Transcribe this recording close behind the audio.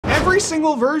Every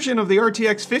single version of the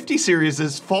RTX 50 series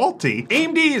is faulty.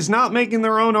 AMD is not making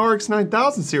their own RX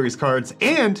 9000 series cards,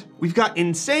 and we've got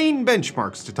insane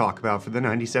benchmarks to talk about for the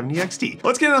 9070 XT.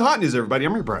 Let's get into the hot news, everybody.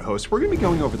 I'm your Brett host. We're gonna be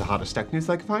going over the hottest tech news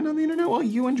that I can find on the internet while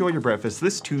you enjoy your breakfast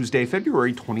this Tuesday,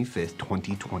 February 25th,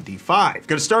 2025.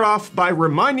 Gonna start off by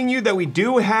reminding you that we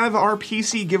do have our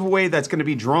PC giveaway that's gonna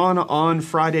be drawn on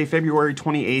Friday, February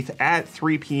 28th at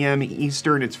 3 p.m.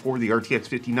 Eastern. It's for the RTX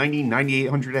 5090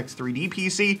 9800X 3D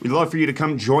PC. We'd love for you to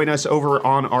come join us over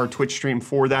on our Twitch stream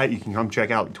for that. You can come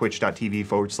check out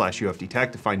twitch.tv/UFD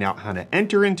Tech to find out how to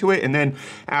enter into it. And then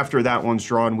after that one's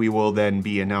drawn, we will then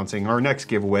be announcing our next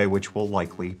giveaway, which will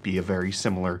likely be a very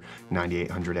similar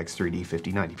 9800X 3D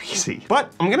 5090 PC.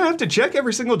 But I'm gonna have to check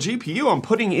every single GPU I'm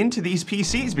putting into these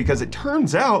PCs because it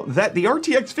turns out that the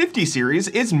RTX 50 series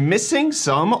is missing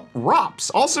some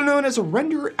ROPs, also known as a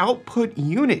render output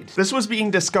unit. This was being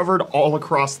discovered all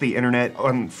across the internet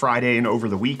on Friday and over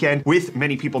the weekend, with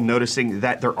many people noticing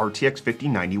that their RTX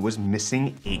 5090 was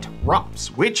missing 8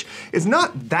 ROPs, which is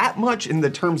not that much in the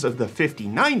terms of the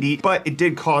 5090, but it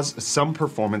did cause some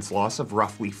performance loss of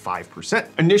roughly 5%.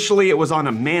 Initially, it was on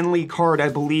a Manly card, I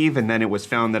believe, and then it was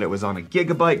found that it was on a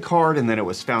Gigabyte card, and then it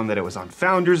was found that it was on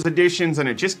Founders Editions, and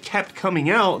it just kept coming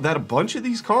out that a bunch of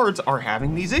these cards are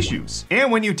having these issues. And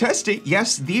when you test it,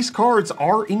 yes, these cards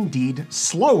are indeed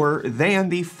slower than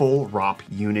the full ROP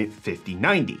unit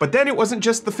 5090. But then it wasn't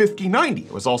just the 5090.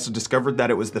 It was also discovered that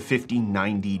it was the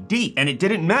 5090D. And it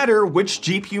didn't matter which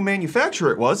GPU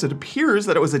manufacturer it was. It appears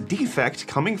that it was a defect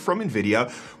coming from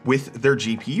NVIDIA with their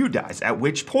GPU dies, at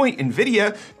which point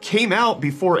NVIDIA came out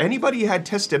before anybody had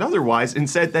tested otherwise and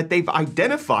said that they've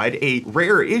identified a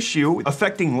rare issue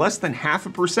affecting less than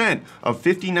 0.5% of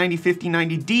 5090,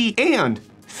 5090D, and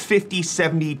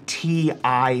 5070 Ti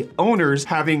owners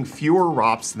having fewer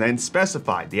ROPs than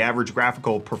specified. The average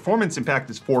graphical performance impact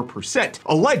is 4%,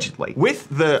 allegedly. With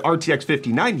the RTX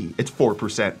 5090, it's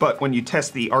 4%, but when you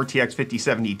test the RTX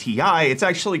 5070 Ti, it's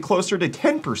actually closer to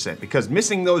 10% because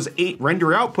missing those 8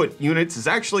 render output units is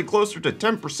actually closer to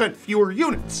 10% fewer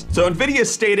units. So NVIDIA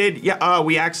stated,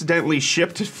 we accidentally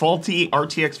shipped faulty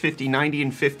RTX 5090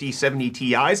 and 5070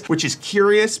 Ti's, which is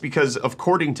curious because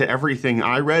according to everything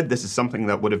I read, this is something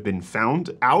that would have been found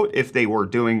out if they were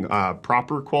doing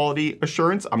proper quality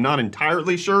assurance. I'm not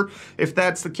entirely sure if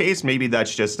that's the case. Maybe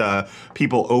that's just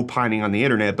people opining on the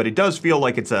internet, but it does feel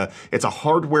like it's a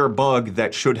hardware bug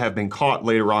that should have been caught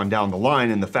later on down the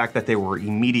line, and the fact that they were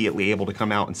immediately able to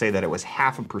come out and say that it was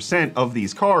 0.5% of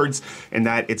these cards and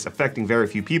that it's affecting very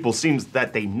few people seems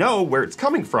that they know where it's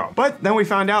coming from. But then we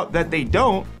found out that they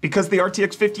don't because the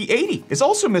RTX 5080 is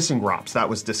also missing ROPs. That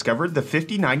was discovered. The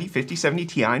 5090, 5070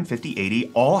 Ti, and 5080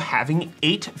 all having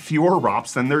 8 fewer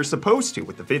ROPs than they're supposed to.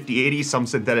 With the 5080, some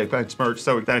synthetic benchmarks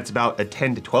so that it's about a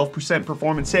 10 to 12%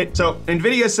 performance hit. So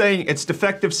NVIDIA is saying it's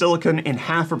defective silicon in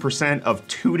 0.5% of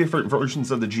 2 different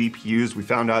versions of the GPUs. We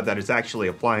found out that it's actually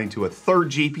applying to a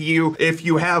third GPU. If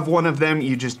you have one of them,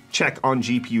 you just check on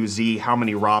GPU Z how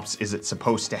many ROPs is it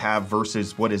supposed to have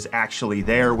versus what is actually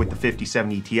there. With the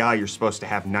 5070 Ti, you're supposed to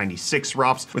have 96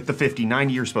 ROPs. With the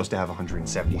 5090, you're supposed to have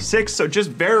 176. So just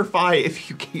verify if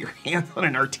you get your hands on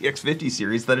an RTX 50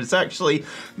 series that it's actually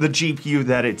the GPU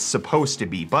that it's supposed to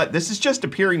be. But this is just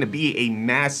appearing to be a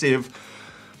massive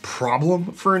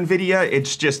problem for NVIDIA.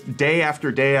 It's just day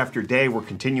after day after day, we're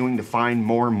continuing to find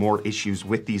more and more issues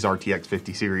with these RTX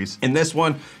 50 series. And this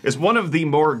one is one of the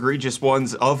more egregious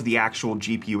ones of the actual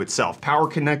GPU itself. Power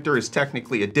connector is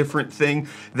technically a different thing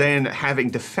than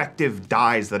having defective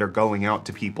dies that are going out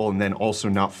to people and then also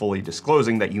not fully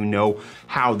disclosing that you know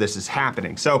how this is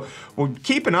happening. So we'll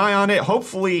keep an eye on it.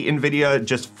 Hopefully NVIDIA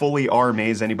just fully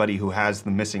RMAs anybody who has the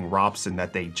missing ROPs and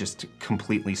that they just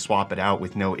completely swap it out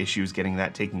with no issues getting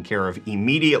that taken care of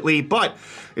immediately, but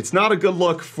it's not a good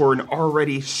look for an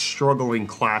already struggling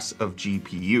class of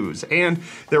GPUs. And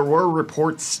there were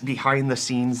reports behind the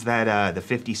scenes that the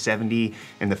 5070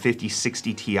 and the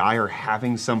 5060 Ti are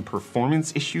having some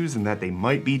performance issues and that they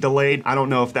might be delayed. I don't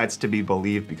know if that's to be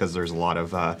believed because there's a lot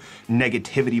of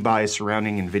negativity bias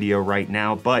surrounding NVIDIA right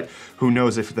now, but who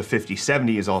knows if the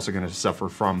 5070 is also going to suffer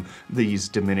from these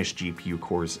diminished GPU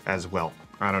cores as well.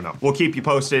 I don't know. We'll keep you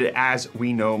posted as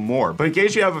we know more. But in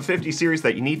case you have a 50 series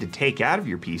that you need to take out of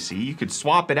your PC, you could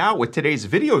swap it out with today's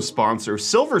video sponsor,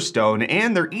 Silverstone,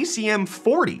 and their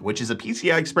ECM40, which is a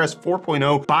PCI Express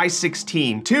 4.0 by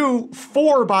 16 to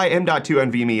 4 by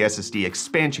M.2 NVMe SSD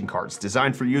expansion cards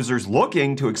designed for users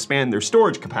looking to expand their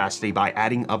storage capacity by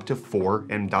adding up to 4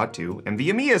 M.2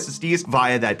 NVMe SSDs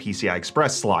via that PCI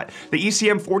Express slot. The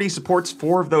ECM40 supports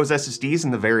 4 of those SSDs in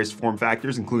the various form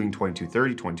factors, including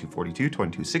 2230, 2242,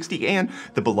 2260 and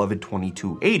the beloved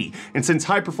 2280. And since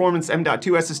high-performance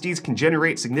M.2 SSDs can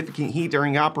generate significant heat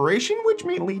during operation, which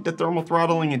may lead to thermal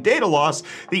throttling and data loss,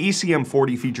 the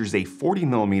ECM40 features a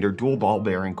 40mm dual ball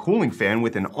bearing cooling fan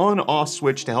with an on-off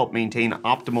switch to help maintain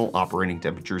optimal operating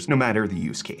temperatures no matter the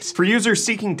use case. For users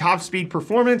seeking top speed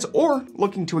performance or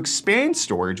looking to expand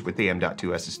storage with the M.2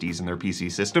 SSDs in their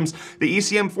PC systems, the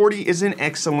ECM40 is an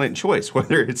excellent choice,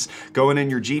 whether it's going in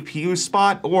your GPU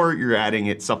spot or you're adding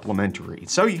it supplementary.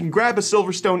 So you can grab a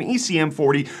Silverstone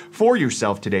ECM40 for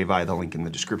yourself today via the link in the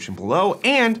description below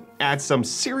and add some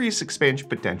serious expansion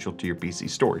potential to your PC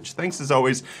storage. Thanks as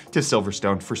always to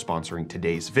Silverstone for sponsoring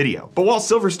today's video. But while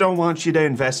Silverstone wants you to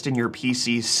invest in your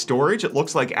PC storage, it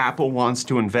looks like Apple wants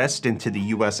to invest into the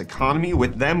US economy,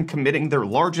 with them committing their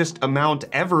largest amount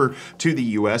ever to the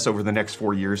US over the next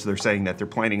 4 years. They're saying that they're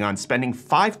planning on spending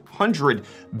 $500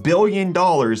 billion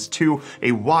to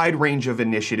a wide range of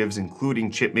initiatives,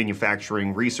 including chip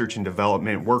manufacturing, research and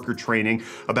development, worker training,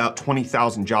 about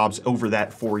 20,000 jobs over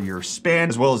that 4-year span,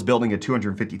 as well as building a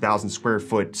 250,000 square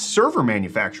foot server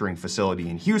manufacturing facility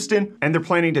in Houston. And they're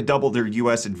planning to double their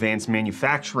US Advanced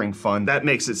Manufacturing Fund. That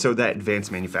makes it so that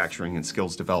advanced manufacturing and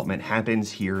skills development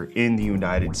happens here in the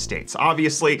United States.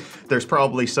 Obviously, there's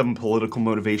probably some political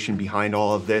motivation behind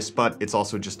all of this, but it's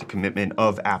also just a commitment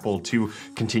of Apple to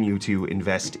continue to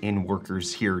invest in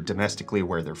workers here domestically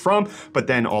where they're from, but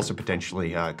then also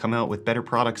potentially come out with better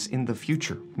products in the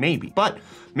future. Maybe. But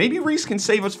maybe Reece can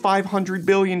save us $500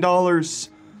 billion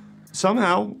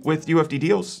somehow with UFD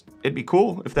Deals. It'd be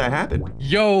cool if that happened.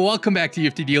 Yo, welcome back to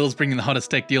UFD Deals, bringing the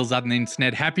hottest tech deals out on the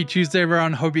internet. Happy Tuesday,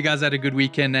 everyone. Hope you guys had a good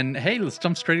weekend. And hey, let's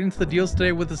jump straight into the deals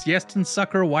today with this Yeston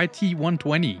Sucker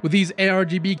YT120. With these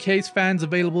ARGB case fans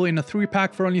available in a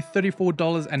 3-pack for only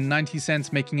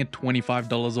 $34.90, making it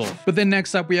 $25 off. But then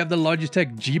next up, we have the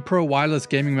Logitech G Pro wireless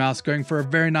gaming mouse going for a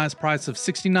very nice price of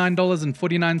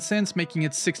 $69.49, making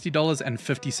it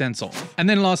 $60.50 off. And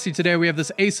then lastly today, we have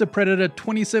this Acer Predator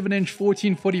 27-inch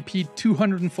 1440p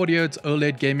 240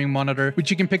 OLED gaming monitor,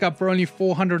 which you can pick up for only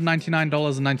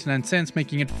 $499.99,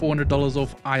 making it $400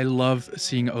 off. I love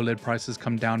seeing OLED prices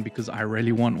come down because I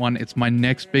really want one. It's my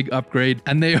next big upgrade,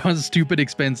 and they are stupid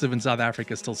expensive in South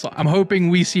Africa still. So I'm hoping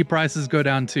we see prices go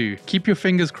down too. Keep your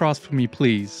fingers crossed for me,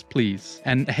 please, please.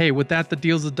 And hey, with that, the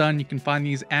deals are done. You can find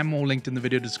these and more linked in the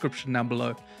video description down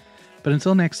below. But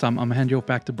until next time, I'm gonna hand you off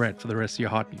back to Brett for the rest of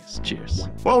your hot news. Cheers.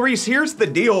 Well, Reece, here's the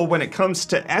deal when it comes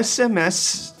to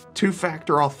SMS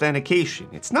two-factor authentication.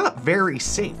 It's not very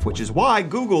safe, which is why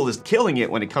Google is killing it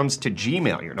when it comes to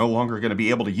Gmail. You're no longer going to be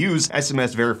able to use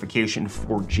SMS verification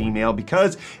for Gmail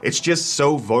because it's just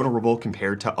so vulnerable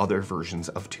compared to other versions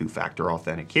of two-factor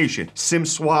authentication. SIM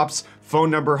swaps, phone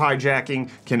number hijacking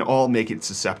can all make it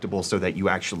susceptible so that you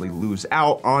actually lose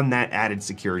out on that added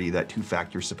security that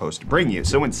two-factor is supposed to bring you.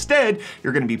 So instead,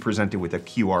 you're going to be presented with a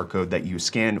QR code that you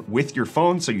scan with your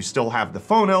phone, so you still have the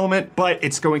phone element, but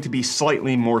it's going to be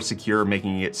slightly more secure,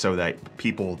 making it so that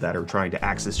people that are trying to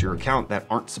access your account that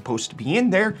aren't supposed to be in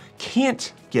there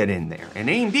can't get in there. And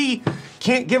AMD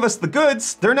can't give us the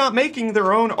goods. They're not making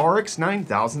their own RX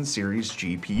 9000 series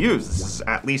GPUs. This is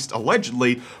at least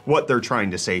allegedly what they're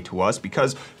trying to say to us,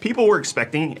 because people were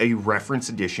expecting a reference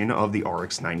edition of the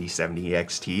RX 9070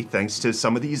 XT thanks to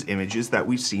some of these images that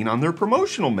we've seen on their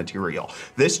promotional material.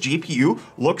 This GPU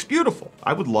looks beautiful.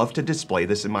 I would love to display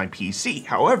this in my PC.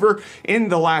 However, in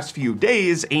the last few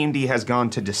days, AMD has gone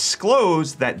to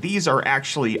disclose that these are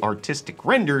actually artistic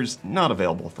renders not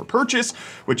available for purchase,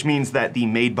 which means that the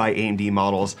made by AMD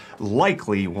models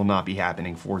likely will not be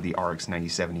happening for the RX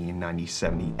 9070 and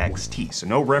 9070 XT. So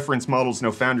no reference models,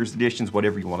 no founders editions,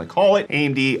 whatever you want to call it.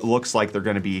 AMD looks like they're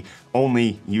going to be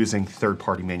only using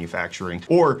third-party manufacturing,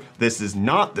 or this is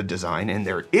not the design and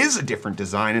there is a different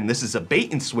design and this is a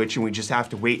bait and switch and we just have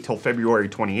to wait till February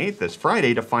 28th, this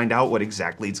Friday, to find out what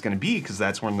exactly it's going to be, because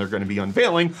that's when they're going to be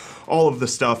unveiling all of the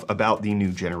stuff about the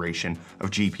new generation of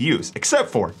GPUs, except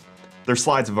for their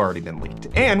slides have already been leaked.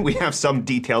 And we have some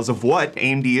details of what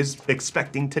AMD is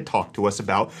expecting to talk to us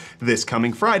about this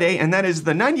coming Friday, and that is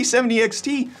the 9070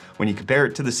 XT, when you compare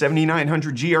it to the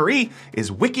 7900 GRE,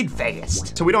 is wicked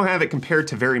fast. So we don't have it compared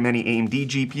to very many AMD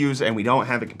GPUs, and we don't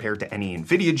have it compared to any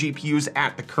NVIDIA GPUs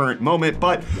at the current moment,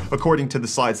 but according to the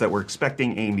slides that we're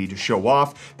expecting AMD to show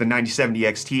off, the 9070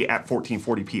 XT at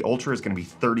 1440p Ultra is gonna be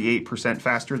 38%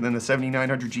 faster than the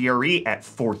 7900 GRE. At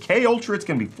 4K Ultra, it's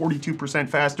gonna be 42%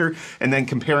 faster. And then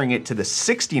comparing it to the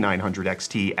 6900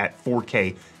 XT at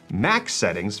 4K max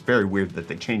settings, very weird that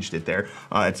they changed it there,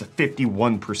 it's a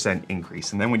 51%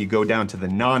 increase. And then when you go down to the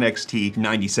non-XT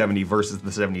 9070 versus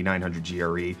the 7900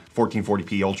 GRE,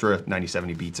 1440p Ultra,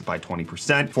 9070 beats it by 20%,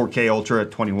 4K Ultra,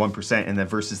 21%, and then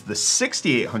versus the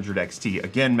 6800 XT,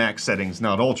 again, max settings,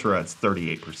 not Ultra, it's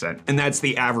 38%. And that's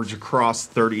the average across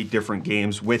 30 different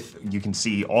games with, you can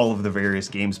see all of the various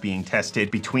games being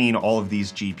tested between all of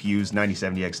these GPUs,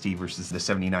 9070 XT versus the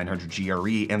 7900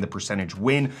 GRE, and the percentage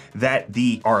win that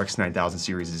the RX 9000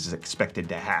 series is expected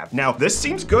to have. Now, this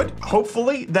seems good.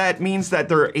 Hopefully, that means that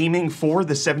they're aiming for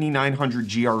the 7900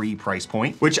 GRE price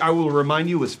point, which I will remind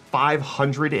you is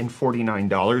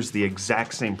 $549, the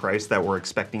exact same price that we're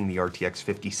expecting the RTX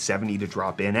 5070 to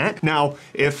drop in at. Now,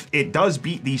 if it does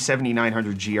beat the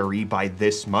 7900 GRE by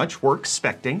this much, we're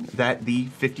expecting that the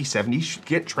 5070 should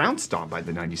get trounced on by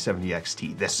the 9070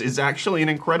 XT. This is actually an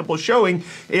incredible showing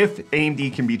if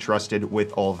AMD can be trusted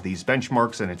with all of these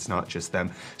benchmarks and it's not just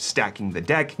them stacking the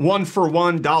deck. One for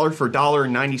one, dollar for dollar,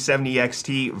 9070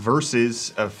 XT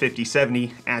versus a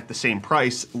 5070 at the same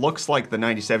price. Looks like the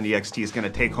 9070 XT is going to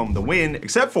take home the win,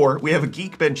 except for we have a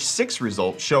Geekbench 6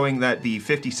 result showing that the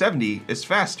 5070 is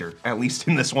faster, at least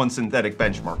in this one synthetic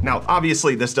benchmark. Now,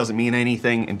 obviously, this doesn't mean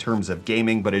anything in terms of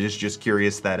gaming, but it is just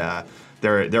curious that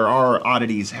there are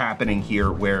oddities happening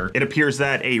here where it appears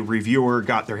that a reviewer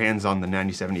got their hands on the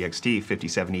 9070 XT,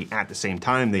 5070 at the same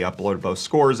time. They uploaded both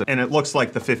scores, and it looks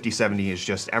like the 5070 is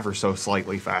just ever so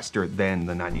slightly faster than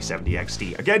the 9070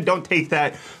 XT. Again, don't take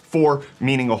that for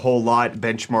meaning a whole lot.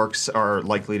 Benchmarks are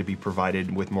likely to be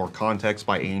provided with more context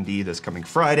by AMD this coming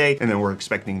Friday, and then we're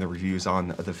expecting the reviews on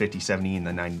the 5070 and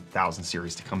the 9000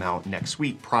 series to come out next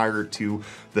week prior to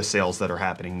the sales that are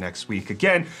happening next week.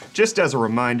 Again, just as a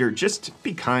reminder, just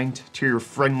be kind to your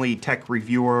friendly tech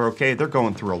reviewer, okay? They're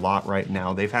going through a lot right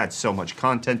now. They've had so much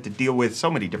content to deal with,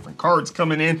 so many different cards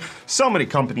coming in, so many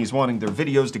companies wanting their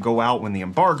videos to go out when the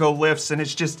embargo lifts, and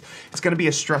it's gonna be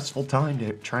a stressful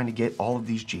time trying to get all of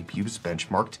these GPUs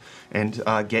benchmarked and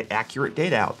get accurate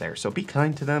data out there. So be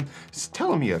kind to them, just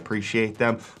tell them you appreciate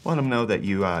them, let them know that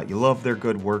you love their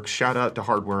good work. Shout out to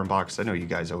Hardware Unboxed. I know you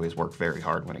guys always work very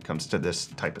hard when it comes to this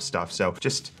type of stuff, so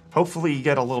just hopefully you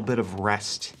get a little bit of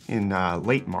rest in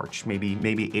late March,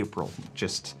 maybe April.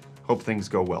 Just hope things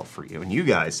go well for you. And you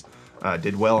guys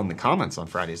did well in the comments on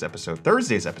Thursday's episode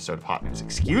of Hot News,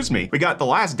 excuse me. We got The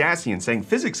Last Dacian saying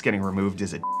physics getting removed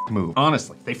is a move.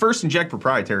 Honestly, they first inject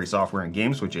proprietary software in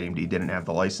games, which AMD didn't have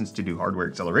the license to do hardware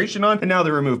acceleration on, and now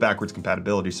they remove backwards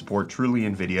compatibility support. Truly,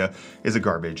 NVIDIA is a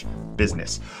garbage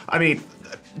business. I mean,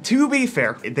 to be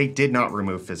fair, they did not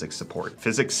remove physics support.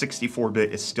 Physics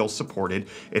 64-bit is still supported.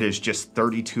 It is just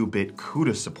 32-bit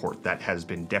CUDA support that has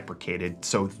been deprecated,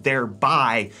 so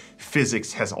thereby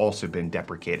physics has also been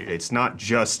deprecated. It's not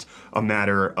just a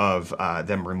matter of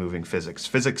them removing physics.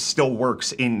 Physics still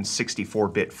works in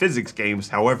 64-bit physics games.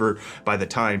 However, by the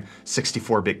time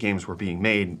 64-bit games were being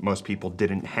made, most people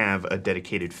didn't have a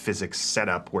dedicated physics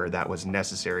setup where that was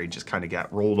necessary. It just kind of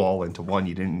got rolled all into one.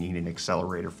 You didn't need an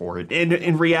accelerator for it. And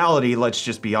in reality, let's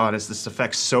just be honest, this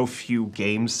affects so few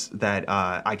games that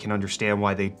I can understand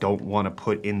why they don't want to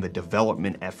put in the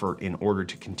development effort in order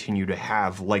to continue to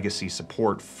have legacy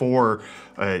support for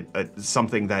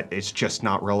something that is just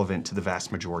not relevant to the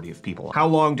vast majority of people. How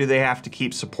long do they have to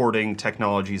keep supporting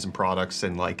technologies and products?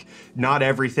 And like, not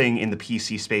everything in the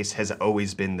PC space has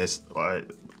always been this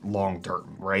long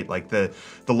term, right? Like the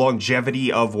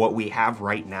longevity of what we have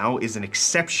right now is an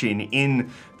exception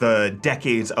in the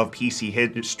decades of PC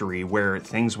history where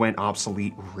things went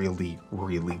obsolete really,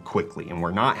 really quickly. And we're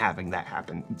not having that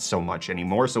happen so much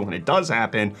anymore. So when it does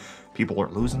happen, people are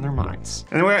losing their minds.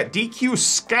 And then we got DQ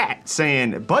Scat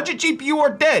saying, budget GPU are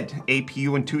dead.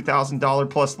 APU and $2,000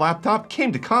 plus laptop.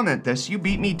 Came to comment this, you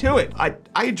beat me to it.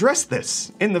 I addressed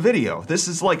this in the video. This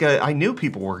is like I knew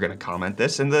people were gonna comment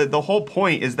this, and the whole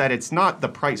point is that it's not the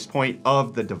price point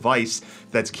of the device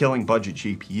that's killing budget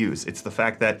GPUs. It's the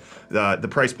fact that the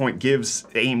price point gives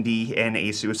AMD and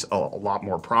Asus a lot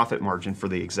more profit margin for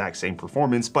the exact same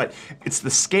performance, but it's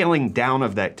the scaling down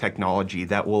of that technology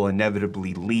that will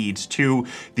inevitably lead to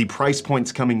the price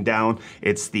points coming down.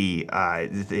 It's the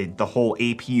whole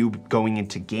APU going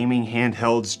into gaming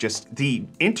handhelds. Just the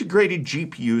integrated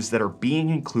GPUs that are being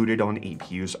included on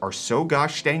APUs are so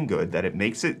gosh dang good that it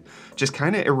makes it just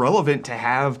kind of irrelevant to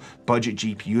have budget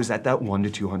GPUs at that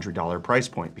 $100 to $200 price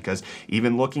point, because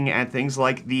even looking at things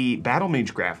like the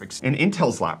Battlemage graphics and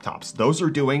Intel's laptops, those are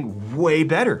doing way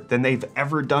better than they've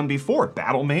ever done before.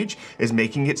 Battlemage is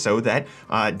making it so that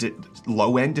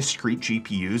low-end discrete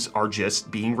GPUs are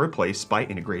just being replaced by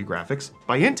integrated graphics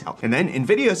by Intel. And then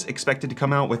NVIDIA's expected to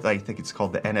come out with, I think it's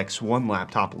called the NX1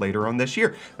 laptop later on this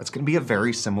year. That's going to be a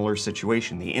very similar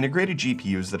situation. The integrated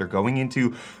GPUs that are going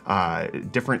into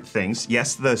different things.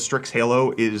 Yes, the Strix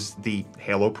Halo is the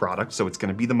Halo product, so it's going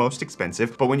to be the most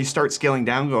expensive. But when you start scaling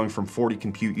down, going from 40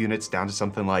 compute units down to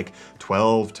something like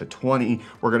 12 to 20,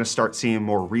 we're going to start seeing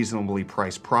more reasonably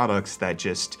priced products that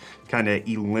just kind of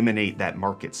eliminate that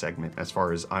market segment, as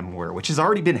far as I'm aware, which has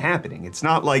already been happening. It's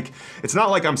not like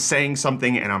I'm saying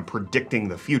something and I'm predicting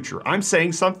the future. I'm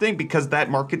saying something because that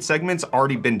market segment's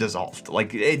already been dissolved.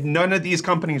 Like none of these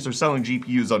companies are selling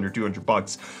GPUs under 200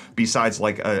 bucks, besides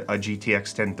like a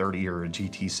GTX 1030 or a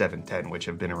GT 710, which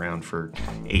have been around for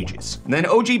ages. And then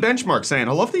OG Benchmark saying,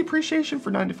 I love the appreciation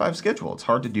for 9 to 5 schedule. It's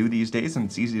hard to do these days and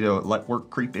it's easy to let work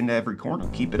creep into every corner.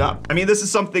 Keep it up. I mean, this is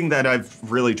something that I've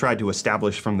really tried to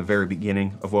establish from the very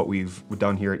beginning of what we've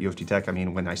done here at UFD Tech. I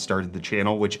mean, when I started the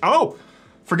channel, which,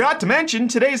 forgot to mention,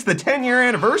 today's the 10-year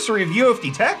anniversary of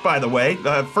UFD Tech, by the way.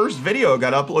 The first video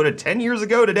got uploaded 10 years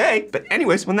ago today. But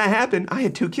anyways, when that happened, I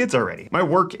had 2 kids already. My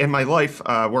work and my life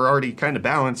were already kind of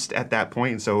balanced at that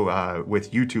point. And so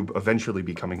with YouTube eventually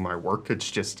becoming my work,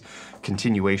 it's just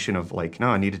continuation of like, no,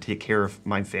 I need to take care of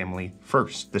my family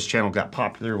first. This channel got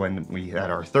popular when we had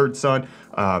our 3rd son.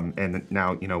 And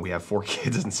now, you know, we have 4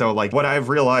 kids. And so like what I've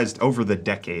realized over the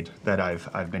decade that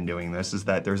I've been doing this is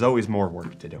that there's always more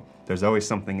work to do. There's always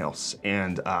something else.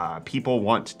 And people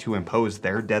want to impose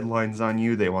their deadlines on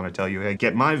you. They want to tell you, hey,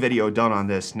 get my video done on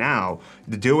this now.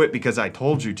 Do it because I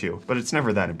told you to. But it's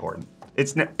never that important.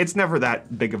 It's never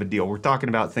that big of a deal. We're talking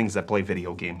about things that play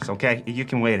video games, okay? You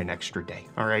can wait an extra day,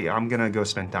 all right? I'm gonna go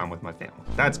spend time with my family.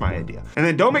 That's my idea. And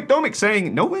then Domic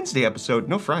saying, no Wednesday episode,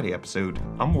 no Friday episode.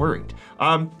 I'm worried.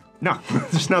 No,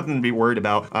 there's nothing to be worried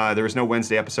about. There was no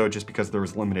Wednesday episode just because there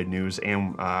was limited news,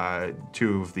 and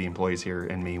 2 of the employees here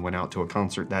and me went out to a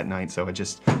concert that night, so I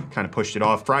just kind of pushed it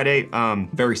off. Friday,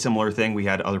 very similar thing. We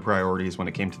had other priorities when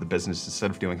it came to the business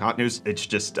instead of doing hot news. It's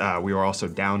just, we were also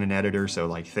down an editor, so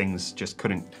like things just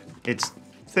couldn't,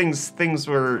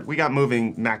 we got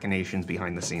moving machinations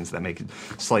behind the scenes that make it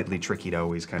slightly tricky to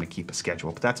always kind of keep a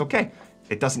schedule, but that's okay.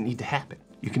 It doesn't need to happen.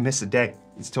 You can miss a day.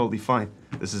 It's totally fine.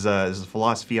 This is a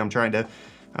philosophy I'm trying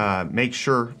to make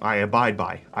sure I abide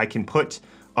by. I can put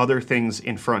other things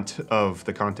in front of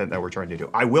the content that we're trying to do.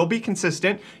 I will be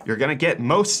consistent. You're gonna get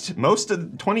most of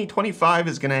 2025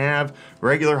 is gonna have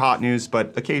regular hot news,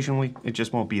 but occasionally it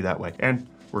just won't be that way. And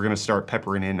we're gonna start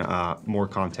peppering in more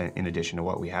content in addition to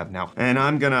what we have now. And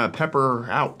I'm gonna pepper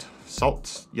out.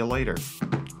 Salt you later.